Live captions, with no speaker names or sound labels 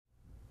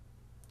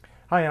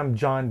Hi, I'm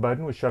John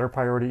Budden with Shutter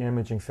Priority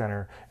Imaging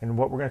Center, and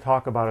what we're going to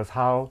talk about is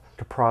how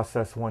to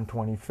process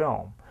 120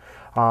 film.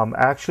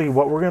 Actually,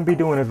 what we're going to be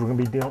doing is we're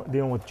going to be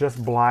dealing with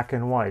just black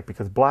and white,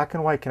 because black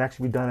and white can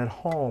actually be done at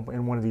home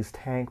in one of these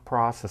tank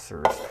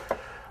processors.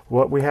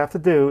 What we have to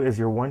do is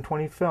your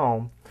 120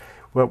 film,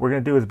 what we're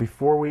going to do is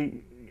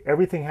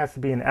everything has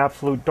to be in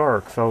absolute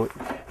dark. So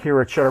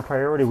here at Shutter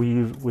Priority,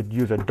 would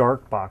use a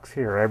dark box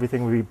here.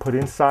 Everything would be put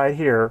inside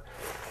here.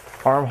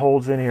 Arm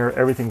holes in here,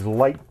 everything's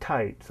light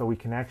tight, so we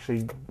can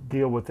actually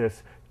deal with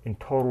this in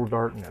total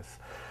darkness.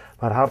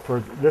 But for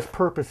this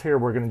purpose here,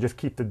 we're going to just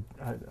keep the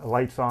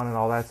lights on and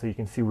all that so you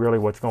can see really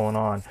what's going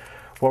on.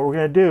 What we're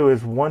going to do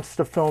is once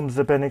the films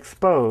have been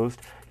exposed,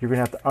 you're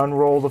going to have to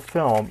unroll the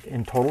film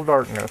in total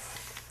darkness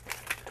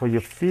until you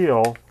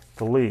feel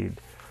the lead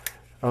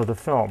of the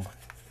film.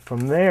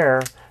 From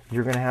there,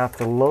 you're going to have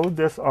to load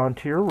this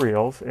onto your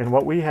reels, and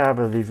what we have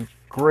are these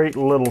great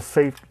little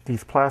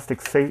these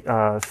plastic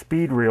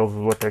speed reels is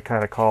what they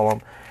kind of call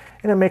them,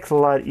 and it makes it a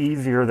lot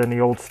easier than the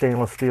old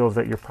stainless steels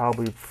that you're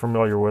probably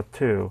familiar with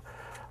too.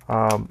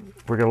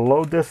 We're going to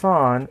load this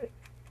on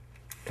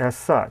as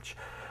such.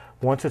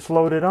 Once it's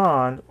loaded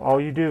on, all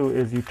you do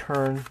is you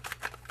turn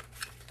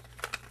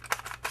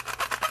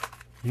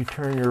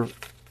your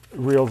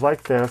reels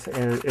like this,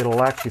 and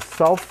it'll actually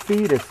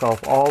self-feed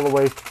itself all the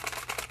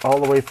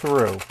way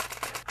through.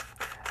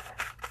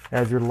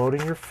 As you're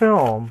loading your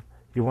film,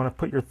 you want to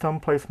put your thumb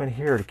placement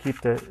here to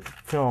keep the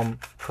film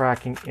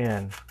tracking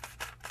in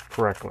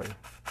correctly.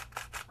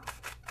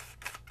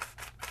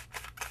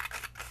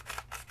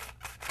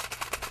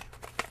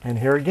 And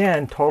here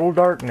again, total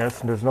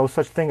darkness, and there's no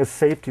such thing as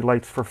safety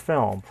lights for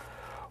film.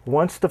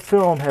 Once the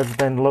film has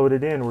been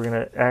loaded in, we're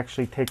going to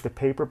actually take the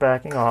paper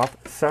backing off,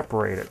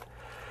 separate it.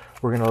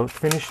 We're going to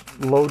finish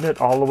loading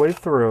it all the way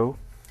through.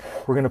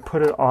 We're going to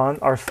put it on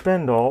our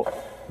spindle.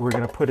 We're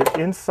going to put it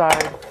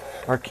inside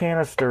our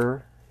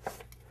canister.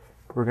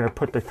 We're going to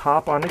put the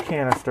top on the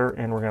canister,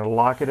 and we're going to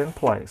lock it in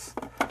place.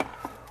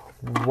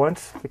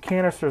 Once the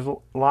canister is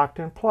locked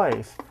in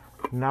place,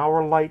 now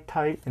we're light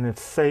tight and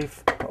it's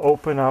safe to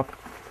open up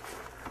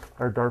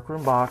our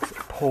darkroom box,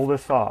 pull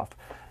this off.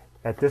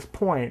 At this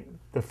point,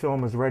 the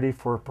film is ready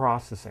for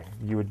processing.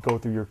 You would go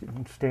through your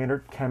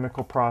standard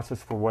chemical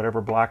process for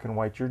whatever black and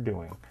white you're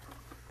doing.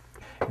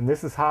 And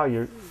this is how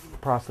you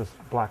process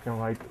black and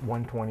white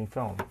 120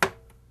 film.